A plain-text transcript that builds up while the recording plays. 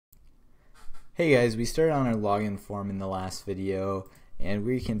Hey guys, we started on our login form in the last video, and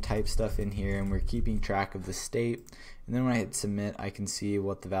we can type stuff in here and we're keeping track of the state, and then when I hit submit I can see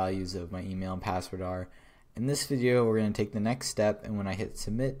what the values of my email and password are. In this video we're going to take the next step, and when I hit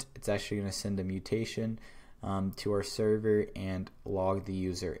submit it's actually going to send a mutation to our server and log the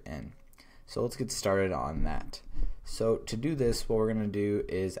user in. So let's get started on that. So to do this, what we're going to do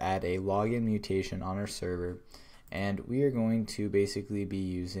is add a login mutation on our server, and we are going to basically be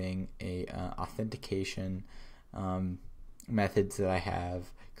using a authentication methods that I have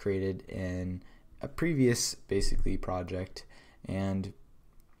created in a previous basically project. And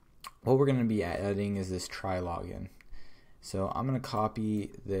what we're going to be adding is this try login. So I'm going to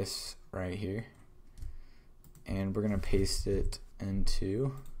copy this right here and we're going to paste it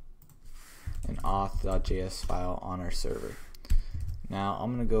into an auth.js file on our server. Now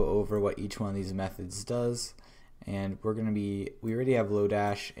I'm going to go over what each one of these methods does, and we already have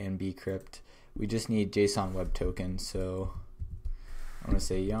Lodash and bcrypt. We just need JSON web token. So I'm going to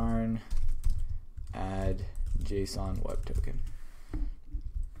say yarn add JSON web token.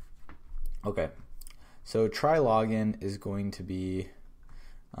 Okay, so try login is going to be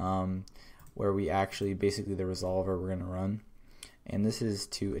where we actually basically the resolver we're going to run, and this is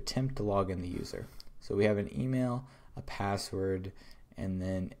to attempt to log in the user. So we have an email, a password, and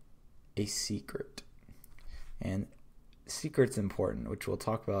then a secret. And secret's important, which we'll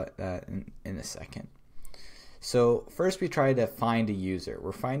talk about that in a second. So first we try to find a user.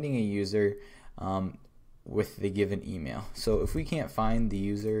 We're finding a user with the given email. So if we can't find the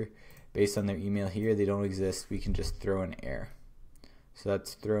user based on their email here, they don't exist, we can just throw an error. So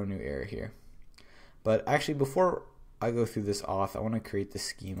that's throw new error here. But actually, before I go through this auth, I want to create the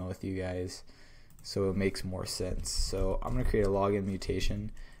schema with you guys so it makes more sense. So I'm going to create a login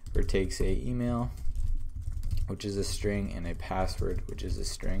mutation where it takes a email, which is a string, and a password, which is a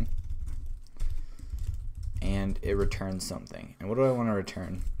string, and it returns something. And what do I want to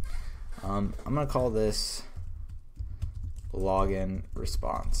return? I'm going to call this login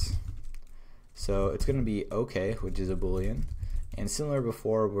response. So it's going to be OK, which is a boolean, and similar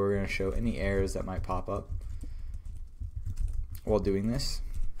before, we're going to show any errors that might pop up while doing this.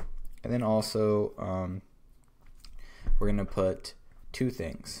 And then also we're going to put two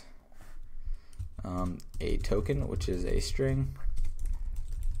things. A token, which is a string,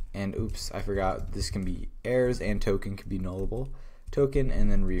 and oops, I forgot, this can be errors, and token can be nullable. Token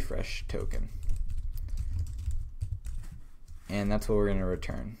and then refresh token. And that's what we're going to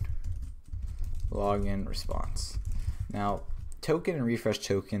return. Login response. Now, token and refresh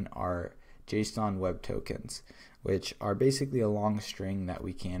token are JSON web tokens, which are basically a long string that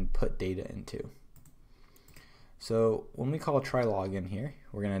we can put data into. So when we call try login here,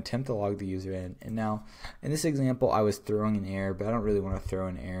 we're going to attempt to log the user in. And now, in this example, I was throwing an error, but I don't really want to throw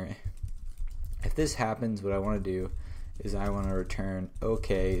an error. If this happens, what I want to do is I want to return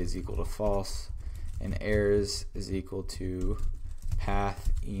OK is equal to false, and errors is equal to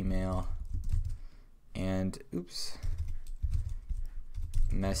path email, and oops,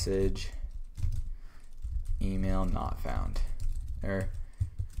 message email not found, or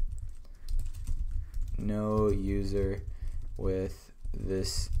no user with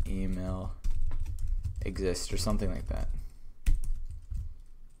this email exists, or something like that.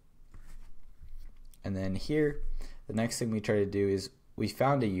 And then here, the next thing we try to do is we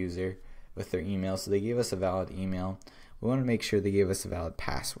found a user with their email, so they gave us a valid email. We want to make sure they gave us a valid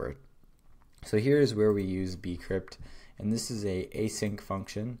password. So here's where we use bcrypt, and this is a async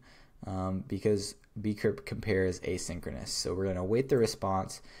function because bcrypt compares asynchronous. So we're going to await the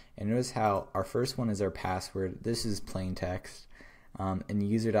response, and notice how our first one is our password. This is plain text, and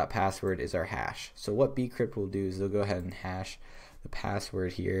user.password is our hash. So what bcrypt will do is they'll go ahead and hash the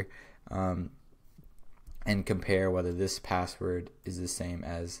password here and compare whether this password is the same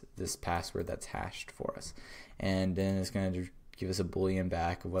as this password that's hashed for us, and then it's going to give us a boolean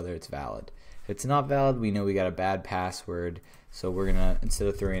back of whether it's valid. If it's not valid, we know we got a bad password, so we're gonna, instead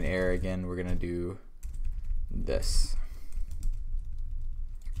of throwing an error again, we're gonna do this,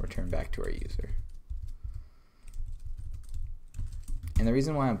 return back to our user. And the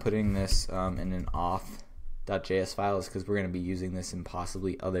reason why I'm putting this in an auth.js file is because we're going to be using this in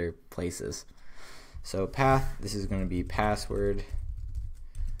possibly other places. So path, this is going to be password,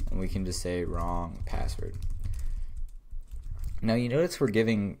 and we can just say wrong password. Now you notice we're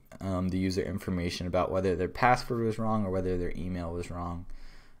giving the user information about whether their password was wrong or whether their email was wrong.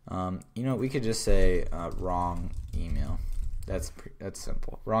 You know, we could just say wrong email. That's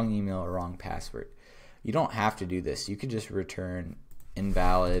simple. Wrong email or wrong password. You don't have to do this. You could just return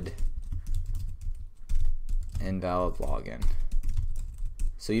invalid login.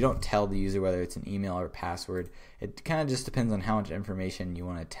 So you don't tell the user whether it's an email or a password. It kind of just depends on how much information you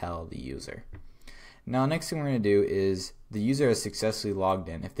want to tell the user. Now, next thing we're going to do is the user has successfully logged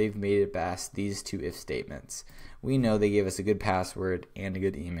in if they've made it past these two if statements. We know they gave us a good password and a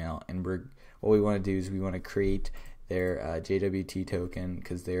good email, and what we want to do is we want to create their JWT token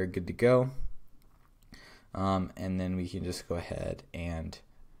because they're good to go. And then we can just go ahead and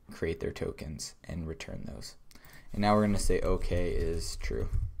create their tokens and return those. And now we're going to say OK is true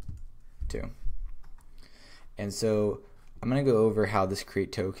too. And so I'm going to go over how this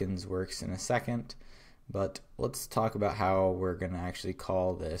create tokens works in a second, but let's talk about how we're going to actually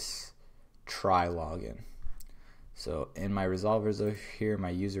call this try login. So in my resolvers over here, my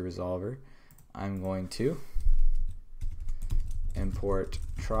user resolver, I'm going to import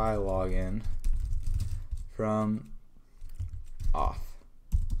try login from auth.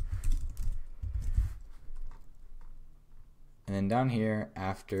 And then down here,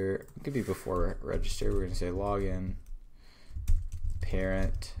 after, it could be before register, we're going to say login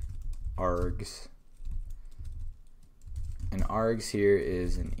parent args. And args here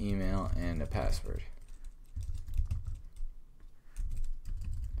is an email and a password.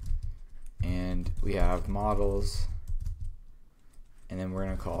 And we have models, and then we're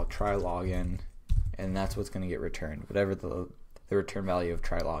going to call try login, and that's what's going to get returned, whatever the return value of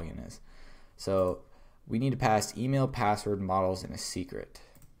try login is. So we need to pass email, password, models, and a secret.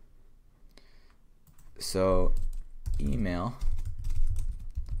 So email,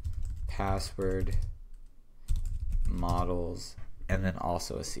 password, models, and then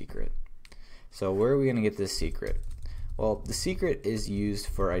also a secret. So where are we going to get this secret? Well, the secret is used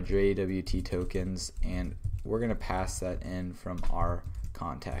for our JWT tokens, and we're going to pass that in from our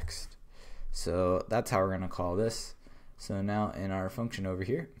context. So that's how we're going to call this. So now in our function over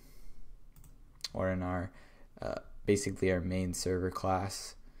here, or in our basically our main server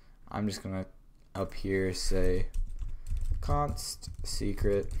class, I'm just going to up here say const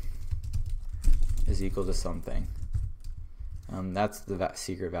secret is equal to something. That's the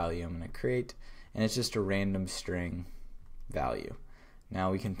secret value I'm going to create, and it's just a random string value.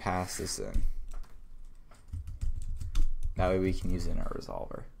 Now we can pass this in. That way we can use it in our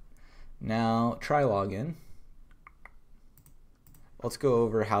resolver. Now try login. Let's go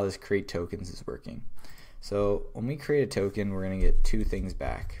over how this create tokens is working. So when we create a token, we're going to get two things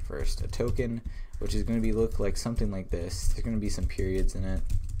back. First, a token, which is going to look like something like this. There's going to be some periods in it.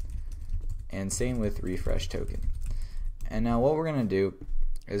 And same with refresh token. And now what we're going to do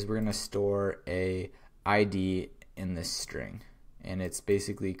is we're going to store a ID in this string, and it's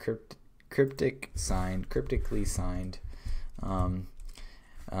basically cryptically signed.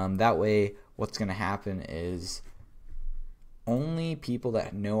 That way, what's going to happen is only people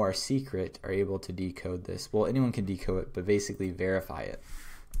that know our secret are able to decode this. Well, anyone can decode it, but basically verify it.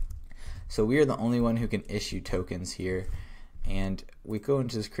 So we are the only one who can issue tokens here, and we go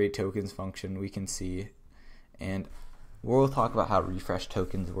into this create tokens function. We can see, and we'll talk about how refresh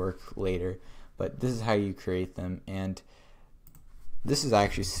tokens work later, but this is how you create them. And this is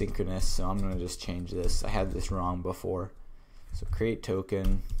actually synchronous, so I'm going to just change this. I had this wrong before. So create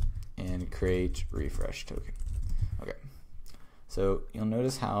token and create refresh token. Okay. So you'll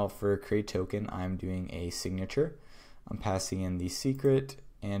notice how for create token I'm doing a signature. I'm passing in the secret,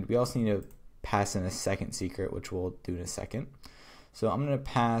 and we also need to pass in a second secret, which we'll do in a second. So I'm going to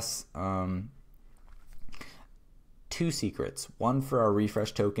pass two secrets, one for our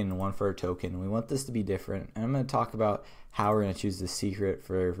refresh token and one for our token. We want this to be different, and I'm going to talk about how we're going to choose the secret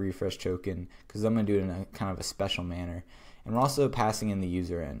for refresh token, because I'm going to do it in a kind of a special manner. And we're also passing in the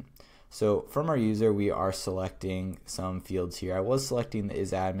user in. So from our user, we are selecting some fields here. I was selecting the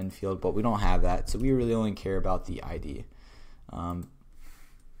isAdmin field, but we don't have that, so we really only care about the ID. And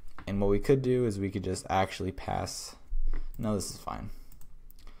what we could do is we could just actually pass, no, this is fine.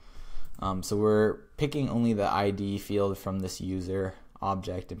 So we're picking only the ID field from this user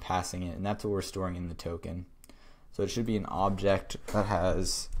object and passing it, and that's what we're storing in the token. So it should be an object that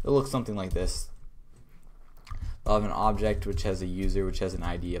has, it looks something like this. I'll have an object which has a user which has an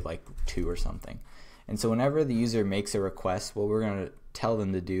ID of like 2 or something. And so whenever the user makes a request, what we're going to tell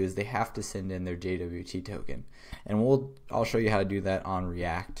them to do is they have to send in their JWT token. And I'll show you how to do that on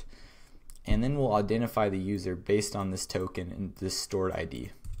React. And then we'll identify the user based on this token and this stored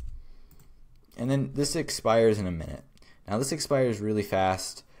ID. And then this expires in a minute. Now this expires really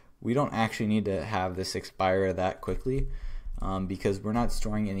fast. We don't actually need to have this expire that quickly, because we're not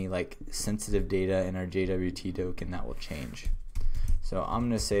storing any like sensitive data in our JWT token that will change. So I'm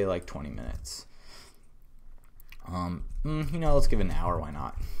going to say like 20 minutes. Let's give it an hour, why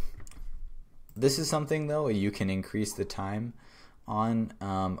not? This is something though, you can increase the time on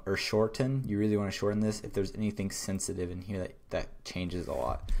or shorten. You really want to shorten this if there's anything sensitive in here that changes a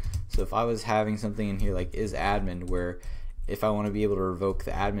lot. So if I was having something in here like is admin, where if I want to be able to revoke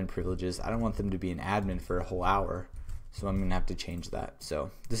the admin privileges, I don't want them to be an admin for a whole hour, so I'm gonna have to change that.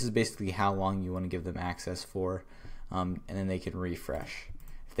 So this is basically how long you want to give them access for, and then they can refresh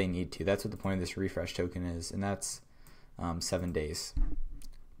if they need to. That's what the point of this refresh token is, and that's 7 days.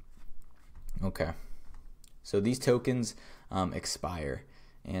 Okay, so these tokens expire,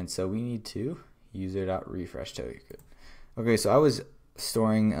 and so we need to user.refresh token. Okay, so I was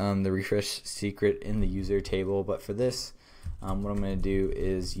storing the refresh secret in the user table, but for this what I'm going to do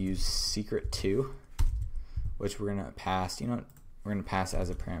is use secret2, which we're going to pass, we're going to pass as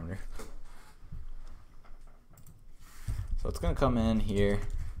a parameter. So it's going to come in here.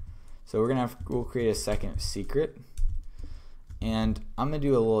 So we'll create a second secret, and I'm going to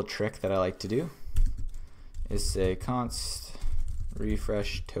do a little trick that I like to do is say const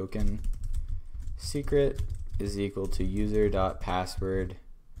refresh token secret is equal to user.password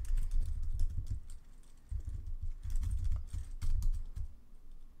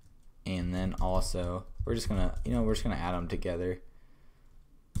and then also we're just gonna add them together.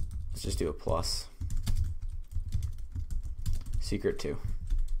 Let's just do a plus secret2.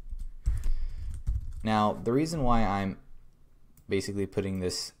 Now the reason why I'm basically putting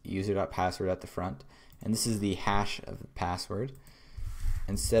this user.password at the front, and this is the hash of the password,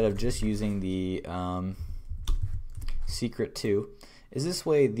 instead of just using the secret2, is this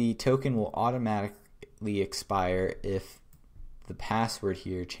way the token will automatically expire if the password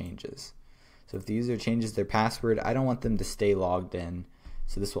here changes. So if the user changes their password, I don't want them to stay logged in,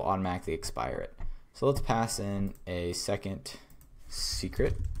 so this will automatically expire it. So let's pass in a second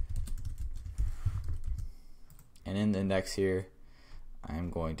secret, and in the index here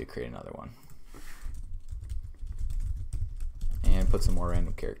I'm going to create another one and put some more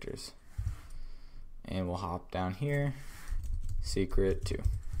random characters, and we'll hop down here, secret2.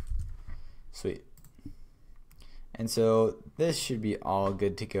 Sweet. And so this should be all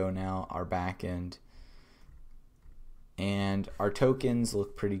good to go now, our backend. And our tokens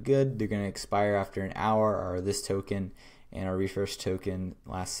look pretty good. They're going to expire after an hour, or this token and our refresh token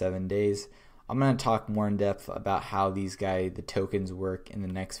lasts 7 days. I'm going to talk more in depth about how the tokens work in the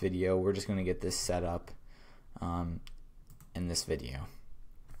next video. We're just going to get this set up in this video.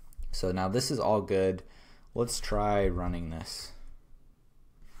 So now this is all good. Let's try running this.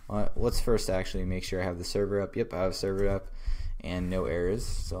 Let's first actually make sure I have the server up. Yep, I have a server up and no errors.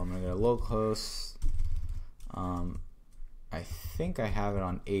 So I'm going to go to localhost. I think I have it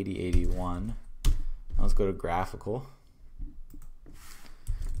on 8081. Let's go to graphical.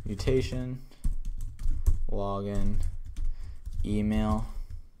 Mutation, login, email,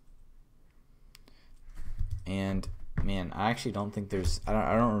 and man, I actually don't think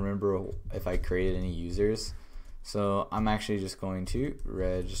I don't remember if I created any users. So I'm actually just going to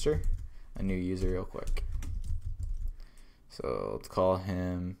register a new user real quick. So let's call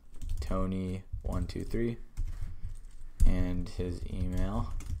him Tony123, and his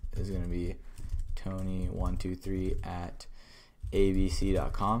email is going to be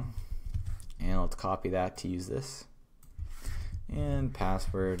tony123@abc.com, and let's copy that to use this, and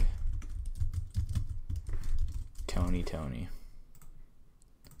password Tony,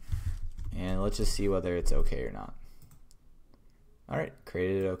 and let's just see whether it's okay or not. Alright,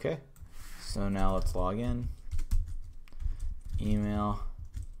 created it okay. So now let's log in, email,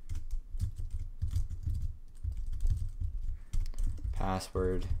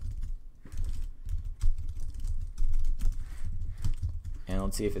 password, and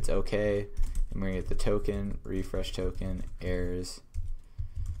let's see if it's okay. And we're gonna get the token, refresh token, errors,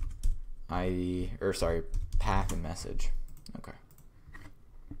 ID, or sorry, path and message. Okay.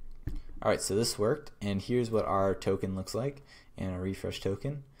 Alright, so this worked, and here's what our token looks like and our refresh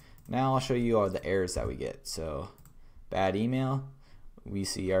token. Now I'll show you all the errors that we get. So bad email, we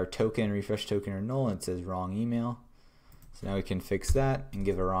see our token, refresh token are null, and it says wrong email. So now we can fix that and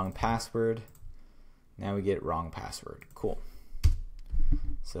give a wrong password. Now we get wrong password. Cool.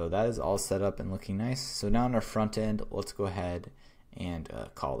 So that is all set up and looking nice. So now on our front end, let's go ahead and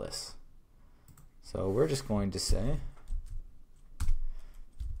call this. So we're just going to say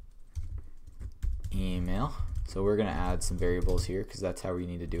email. So we're going to add some variables here because that's how we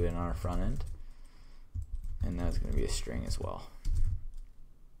need to do it on our front end. And that's going to be a string as well.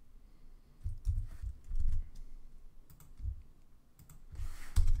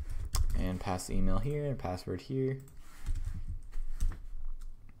 And pass the email here and password here.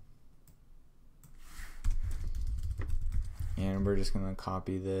 And we're just going to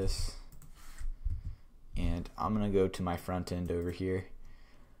copy this. And I'm going to go to my front end over here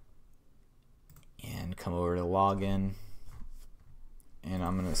and come over to login, and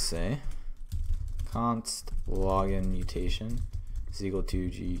I'm going to say const login mutation is equal to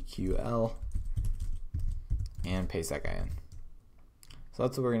GQL and paste that guy in. So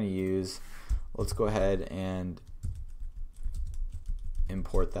that's what we're going to use. Let's go ahead and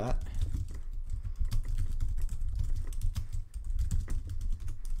import that.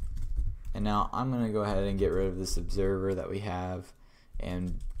 And now I'm going to go ahead and get rid of this observer that we have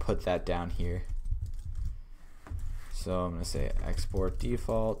and put that down here. So I'm going to say export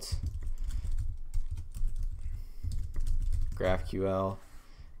default GraphQL,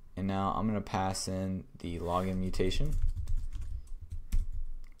 and now I'm going to pass in the login mutation.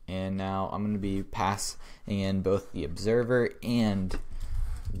 And now I'm going to be passing in both the observer and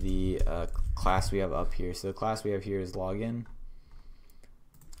the class we have up here. So the class we have here is login.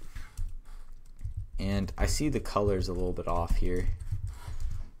 And I see the colors a little bit off here.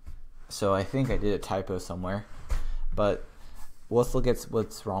 So I think I did a typo somewhere. But let's look at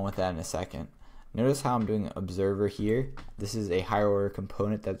what's wrong with that in a second. Notice how I'm doing observer here. This is a higher order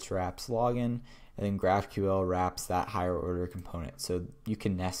component that wraps login, and then GraphQL wraps that higher order component. So you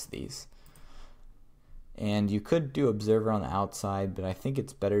can nest these. And you could do observer on the outside, but I think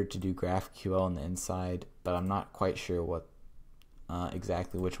it's better to do GraphQL on the inside, but I'm not quite sure what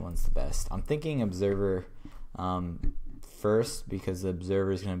exactly which one's the best. I'm thinking observer first, because the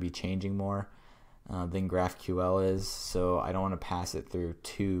observer is going to be changing more than GraphQL is, so I don't want to pass it through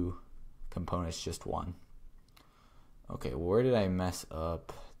two components, just one. Okay, where did I mess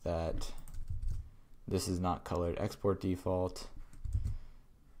up that this is not colored? Export default.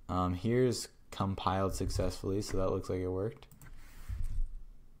 Here's compiled successfully, so that looks like it worked.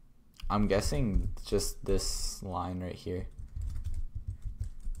 I'm guessing just this line right here.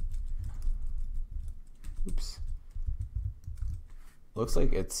 Oops. Looks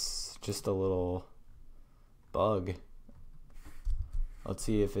like it's just a little bug. Let's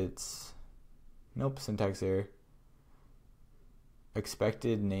see if it's, nope, syntax error.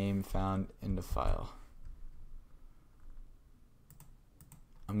 Expected name found in the file.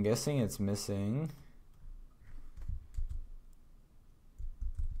 I'm guessing it's missing.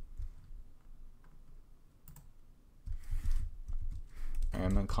 Alright,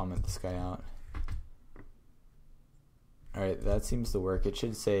 I'm gonna comment this guy out. Alright, that seems to work. It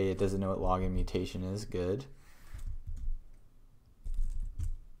should say it doesn't know what login mutation is. Good.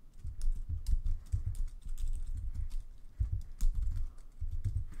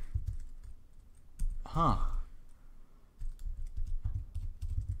 Huh.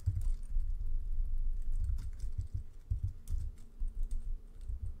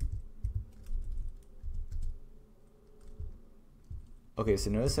 Okay,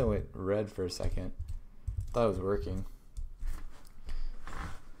 so notice I went red for a second. Thought it was working.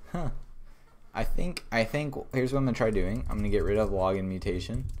 Huh. I think here's what I'm gonna try doing. I'm gonna get rid of login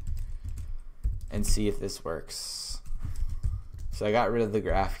mutation and see if this works. So I got rid of the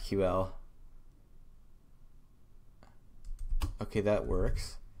GraphQL. Okay, that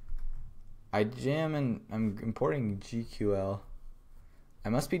works. I jam and I'm importing GQL. I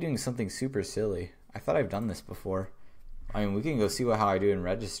must be doing something super silly. I thought I've done this before. I mean, we can go see how I do in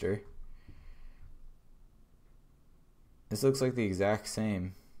register. This looks like the exact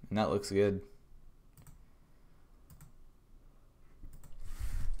same, and that looks good.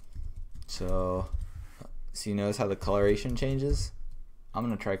 So you notice how the coloration changes? I'm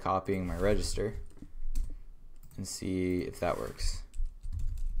gonna try copying my register and see if that works.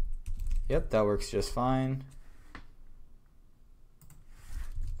 Yep, that works just fine.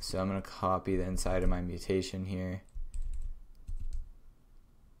 So I'm gonna copy the inside of my mutation here.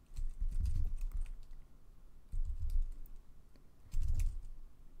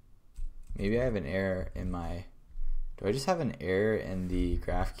 Maybe I have an error in my, do I just have an error in the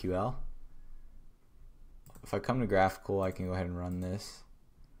GraphQL? If I come to GraphQL, I can go ahead and run this.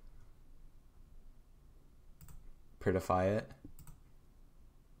 Prettify it.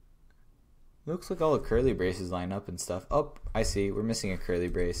 Looks like all the curly braces line up and stuff. Oh, I see. We're missing a curly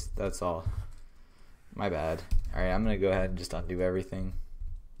brace. That's all. My bad. Alright, I'm going to go ahead and just undo everything.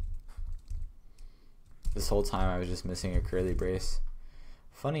 This whole time I was just missing a curly brace.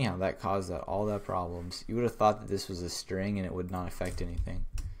 Funny how that caused all that problems. You would have thought that this was a string and it would not affect anything.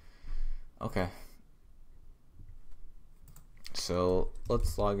 Okay. So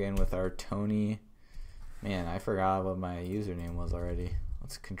let's log in with our Tony. Man, I forgot what my username was already.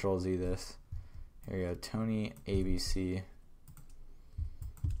 Let's Control Z this. Here we go, Tony ABC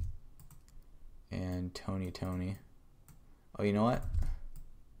and Tony. Oh, you know what?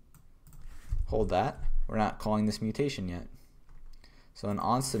 Hold that. we're not calling this mutation yet. So in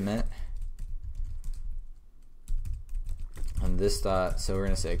onSubmit, and this dot, so we're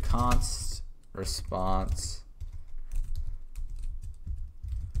going to say const response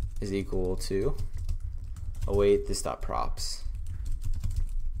is equal to await this dot props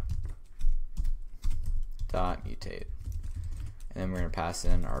dot mutate, and then we're going to pass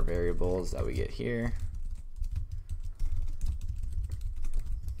in our variables that we get here.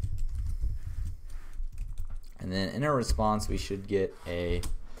 And then in our response, we should get a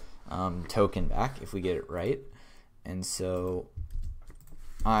token back if we get it right. And so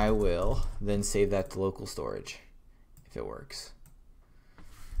I will then save that to local storage if it works.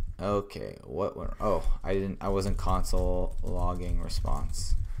 Okay, I wasn't console logging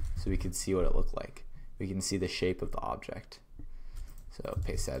response, so we could see what it looked like. We can see the shape of the object. So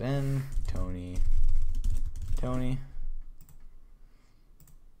paste that in, Tony.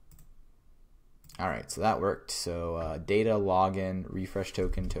 Alright, so that worked. So data login refresh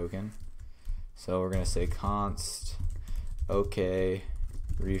token. So we're going to say const OK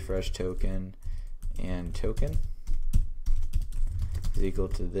refresh token and token is equal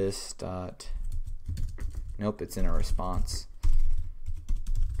to this dot, nope, it's in a response,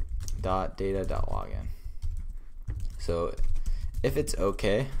 dot data dot login. So if it's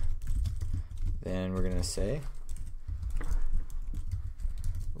okay, then we're going to say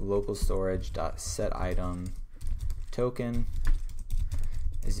local storage dot set item token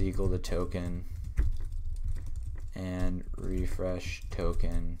is equal to token, and refresh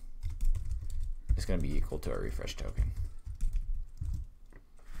token is going to be equal to our refresh token.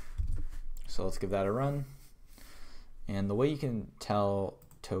 So let's give that a run. And the way you can tell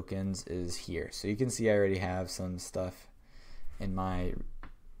tokens is here. So you can see I already have some stuff in my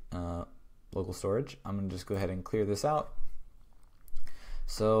local storage. I'm going to just go ahead and clear this out.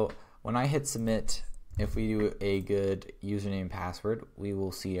 So when I hit submit, if we do a good username and password, we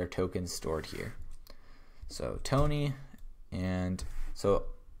will see our tokens stored here. So Tony, and so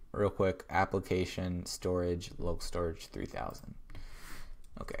real quick, application storage, local storage 3000.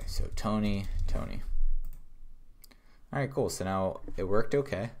 Okay, so Tony. Alright, cool. So now it worked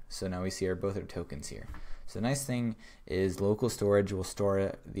okay. So now we see both our tokens here. So the nice thing is local storage will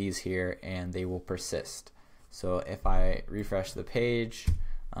store these here and they will persist. So if I refresh the page,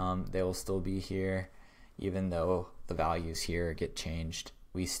 they will still be here even though the values here get changed.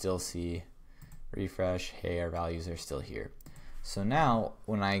 We still see refresh, hey, our values are still here. So now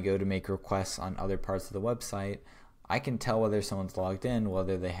when I go to make requests on other parts of the website, I can tell whether someone's logged in,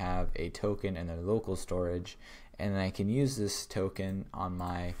 whether they have a token in their local storage, and then I can use this token on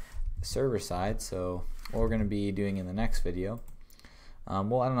my server side. So what we're going to be doing in the next video,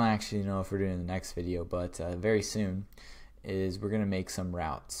 well, I don't actually know if we're doing in the next video, but very soon, is we're going to make some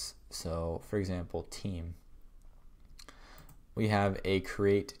routes. So for example, team. We have a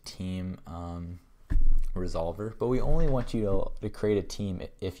create team resolver, but we only want you to create a team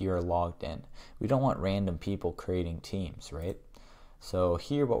if you're logged in. We don't want random people creating teams, right? So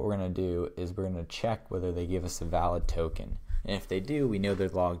here what we're going to do is we're going to check whether they give us a valid token. And if they do, we know they're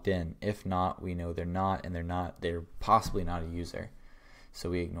logged in. If not, we know they're not, and they're possibly not a user. So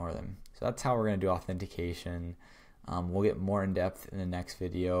we ignore them. So that's how we're going to do authentication. We'll get more in depth in the next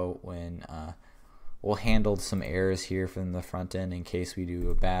video when we'll handle some errors here from the front end in case we do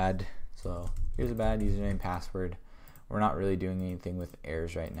a bad. So here's a bad username password. We're not really doing anything with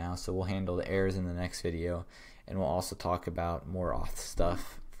errors right now, so we'll handle the errors in the next video, and we'll also talk about more auth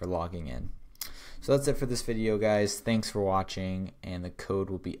stuff for logging in. So that's it for this video, guys. Thanks for watching, and the code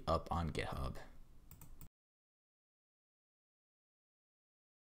will be up on GitHub.